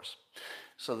indoors.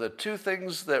 So the two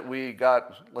things that we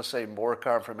got, let's say, more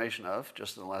confirmation of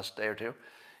just in the last day or two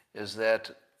is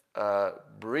that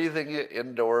breathing it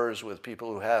indoors with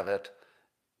people who have it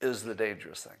is the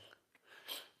dangerous thing.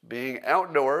 Being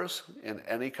outdoors in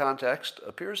any context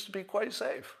appears to be quite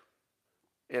safe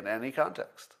in any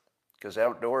context, because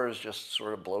outdoors just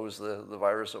sort of blows the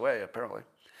virus away, apparently.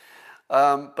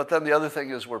 But then the other thing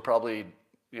is we're probably,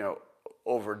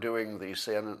 overdoing the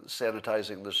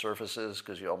sanitizing the surfaces,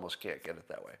 because you almost can't get it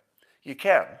that way. You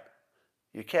can.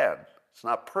 It's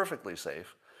not perfectly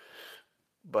safe,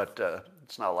 but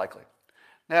it's not likely.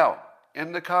 Now,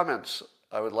 in the comments,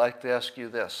 I would like to ask you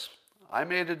this. I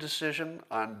made a decision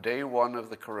on day one of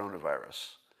the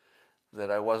coronavirus that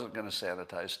I wasn't going to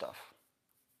sanitize stuff.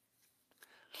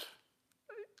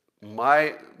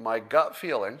 My gut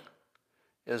feeling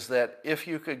is that if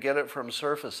you could get it from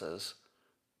surfaces,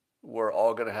 we're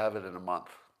all going to have it in a month.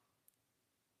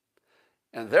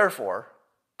 And therefore,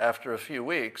 after a few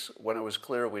weeks, when it was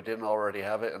clear we didn't already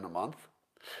have it in a month,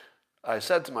 I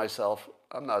said to myself,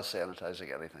 I'm not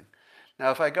sanitizing anything. Now,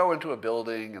 if I go into a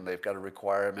building and they've got a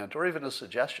requirement or even a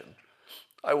suggestion,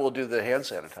 I will do the hand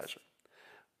sanitizer.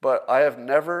 But I have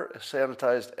never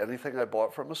sanitized anything I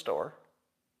bought from a store.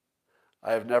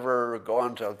 I have never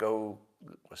gone to go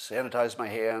sanitize my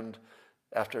hand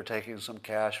after taking some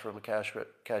cash from a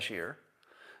cashier.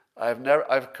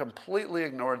 I've completely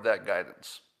ignored that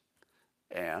guidance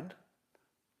and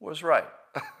was right.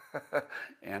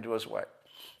 And was right.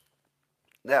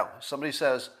 Now, somebody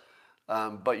says,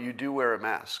 but you do wear a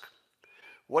mask.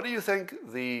 What do you think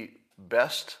the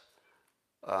best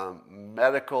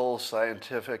medical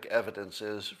scientific evidence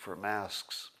is for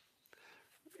masks?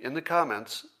 In the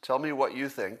comments, tell me what you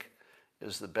think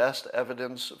is the best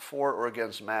evidence for or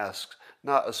against masks,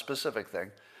 not a specific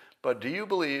thing, but do you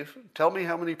believe, tell me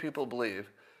how many people believe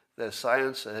that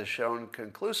science has shown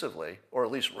conclusively, or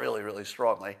at least really, really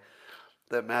strongly,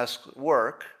 that masks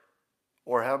work,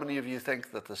 or how many of you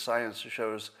think that the science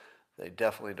shows they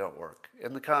definitely don't work?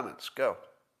 In the comments, go.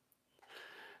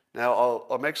 Now,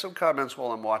 I'll make some comments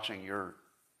while I'm watching your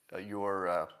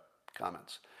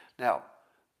comments. Now,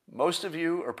 most of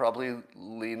you are probably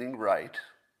leaning right.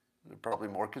 There are probably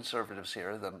more conservatives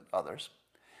here than others.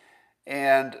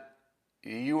 And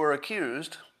you are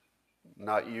accused,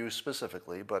 not you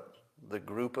specifically, but the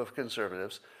group of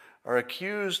conservatives, are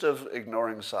accused of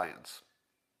ignoring science.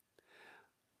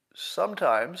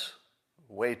 Sometimes,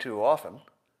 way too often,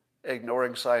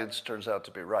 ignoring science turns out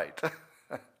to be right,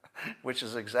 which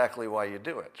is exactly why you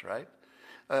do it, right?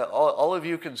 All of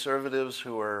you conservatives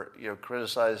who are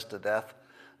criticized to death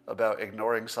about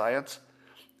ignoring science,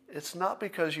 it's not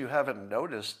because you haven't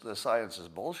noticed the science is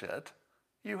bullshit.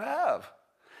 You have.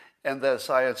 And that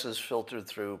science is filtered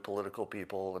through political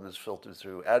people and is filtered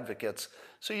through advocates,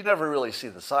 so you never really see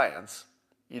the science.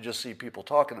 You just see people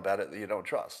talking about it that you don't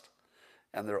trust,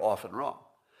 and they're often wrong.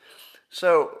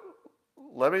 So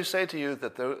let me say to you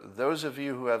that those of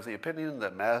you who have the opinion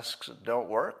that masks don't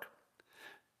work,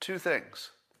 two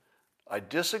things. I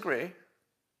disagree,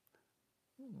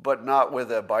 but not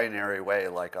with a binary way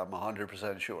like I'm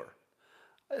 100% sure.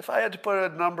 If I had to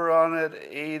put a number on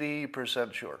it,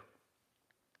 80% sure.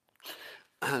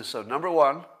 So number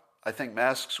one, I think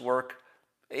masks work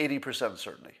 80%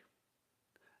 certainty.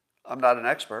 I'm not an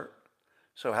expert,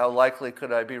 so how likely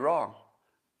could I be wrong?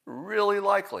 Really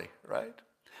likely, right?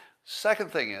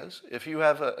 Second thing is, if you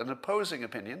have an opposing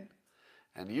opinion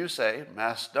and you say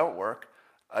masks don't work,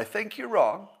 I think you're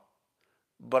wrong,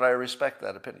 but I respect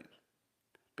that opinion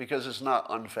because it's not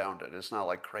unfounded. It's not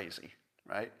like crazy,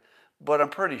 right? But I'm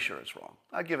pretty sure it's wrong.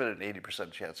 I give it an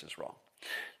 80% chance it's wrong.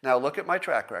 Now look at my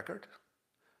track record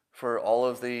for all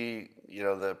of the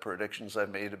predictions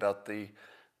I've made about the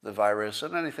virus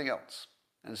and anything else,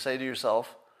 and say to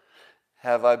yourself,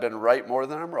 have I been right more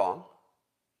than I'm wrong?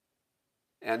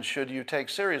 And should you take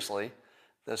seriously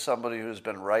that somebody who's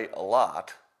been right a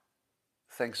lot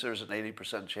thinks there's an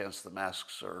 80% chance the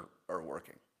masks are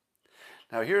working?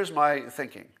 Now here's my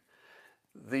thinking.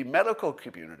 The medical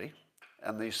community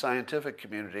and the scientific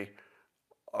community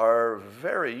are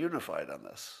very unified on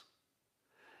this.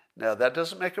 Now that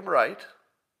doesn't make them right,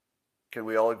 Can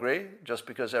we all agree? Just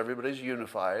because everybody's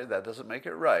unified, that doesn't make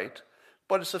it right,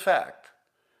 but it's a fact.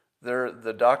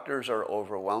 The doctors are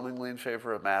overwhelmingly in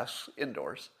favor of masks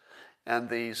indoors, and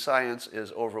the science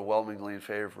is overwhelmingly in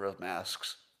favor of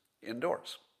masks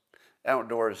indoors.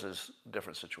 Outdoors is a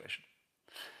different situation.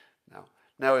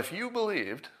 Now, if you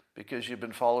believed, because you've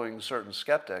been following certain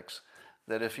skeptics,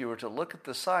 that if you were to look at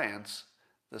the science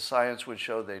would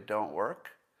show they don't work,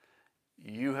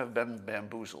 you have been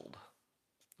bamboozled,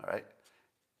 all right?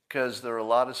 Because there are a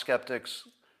lot of skeptics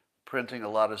printing a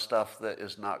lot of stuff that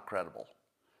is not credible.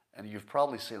 And you've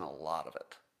probably seen a lot of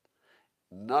it.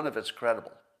 None of it's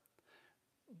credible.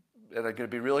 And I'm going to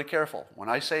be really careful. When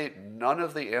I say none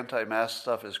of the anti-mask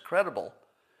stuff is credible,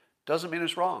 doesn't mean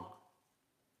it's wrong.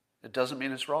 It doesn't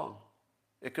mean it's wrong.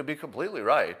 It could be completely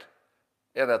right,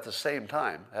 and at the same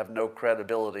time have no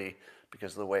credibility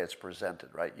because of the way it's presented,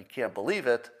 right? You can't believe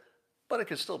it, but it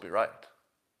could still be right.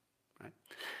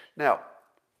 Now,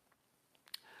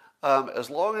 as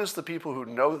long as the people who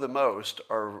know the most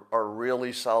are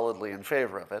really solidly in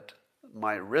favor of it,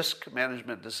 my risk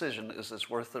management decision is it's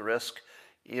worth the risk,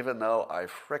 even though I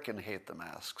frickin' hate the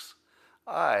masks.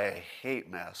 I hate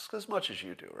masks as much as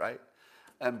you do, right?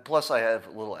 And plus I have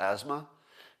a little asthma,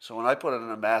 so when I put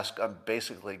on a mask, I'm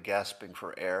basically gasping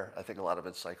for air. I think a lot of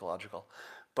it's psychological.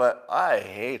 But I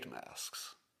hate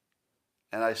masks.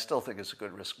 And I still think it's a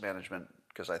good risk management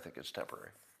because I think it's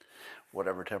temporary,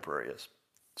 whatever temporary is.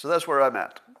 So that's where I'm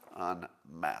at on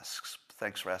masks.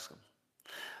 Thanks for asking.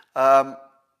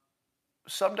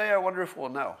 Someday I wonder if we'll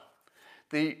know.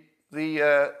 The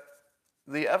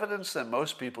evidence that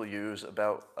most people use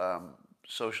about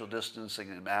social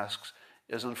distancing and masks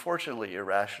is unfortunately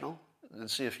irrational. And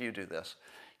see if you do this.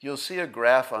 You'll see a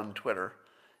graph on Twitter,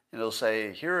 and it'll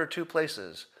say, here are two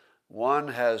places. One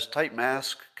has tight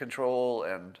mask control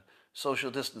and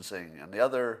social distancing, and the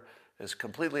other is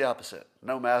completely opposite.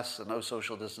 No masks and no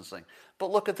social distancing.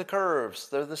 But look at the curves.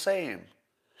 They're the same.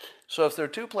 So if there are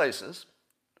two places,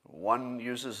 one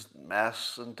uses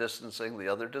masks and distancing, the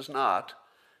other does not,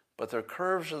 but their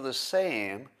curves are the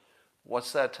same,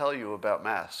 what's that tell you about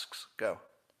masks? Go.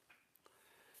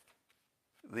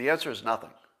 The answer is nothing.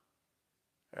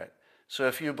 Right? So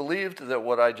if you believed that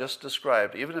what I just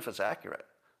described, even if it's accurate,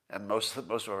 and most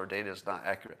of our data is not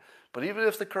accurate, but even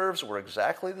if the curves were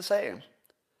exactly the same,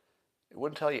 it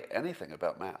wouldn't tell you anything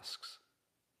about masks.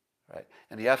 Right?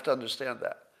 And you have to understand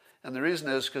that. And the reason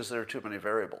is because there are too many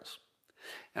variables.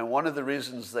 And one of the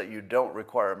reasons that you don't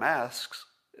require masks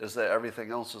is that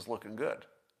everything else is looking good.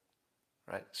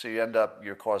 Right? So you end up,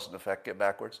 your cause and effect get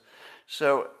backwards.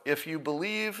 So if you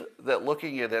believe that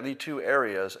looking at any two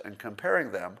areas and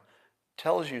comparing them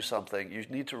tells you something, you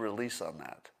need to release on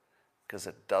that, because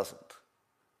it doesn't.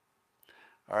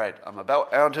 All right, I'm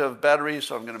about out of battery,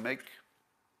 so I'm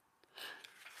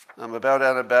about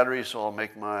out of battery, so I'll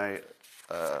make my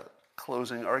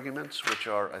closing arguments, which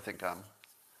are, I think I'm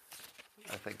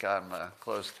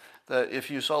close.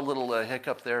 If you saw a little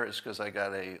hiccup there, it's because I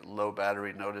got a low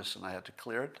battery notice and I had to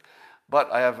clear it. But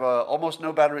I have almost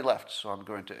no battery left, so I'm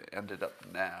going to end it up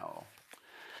now.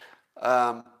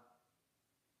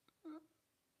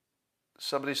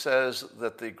 Somebody says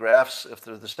that the graphs, if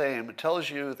they're the same, it tells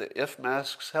you that if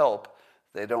masks help,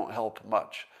 they don't help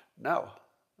much. No,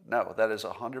 that is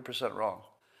 100% wrong.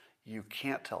 You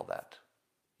can't tell that.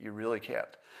 You really can't.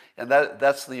 And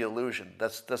that's the illusion.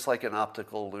 That's like an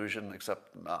optical illusion,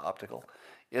 except not optical.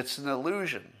 It's an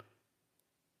illusion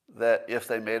that if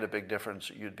they made a big difference,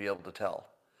 you'd be able to tell.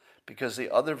 Because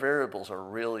the other variables are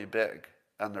really big,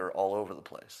 and they're all over the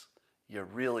place. You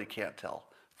really can't tell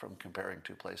from comparing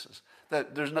two places.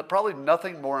 There's probably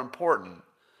nothing more important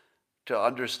to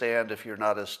understand if you're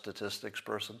not a statistics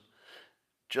person.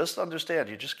 Just understand,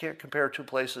 you just can't compare two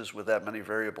places with that many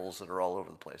variables that are all over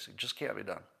the place. It just can't be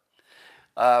done.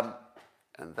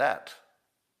 And that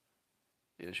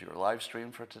is your live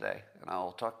stream for today, and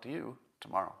I'll talk to you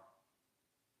tomorrow.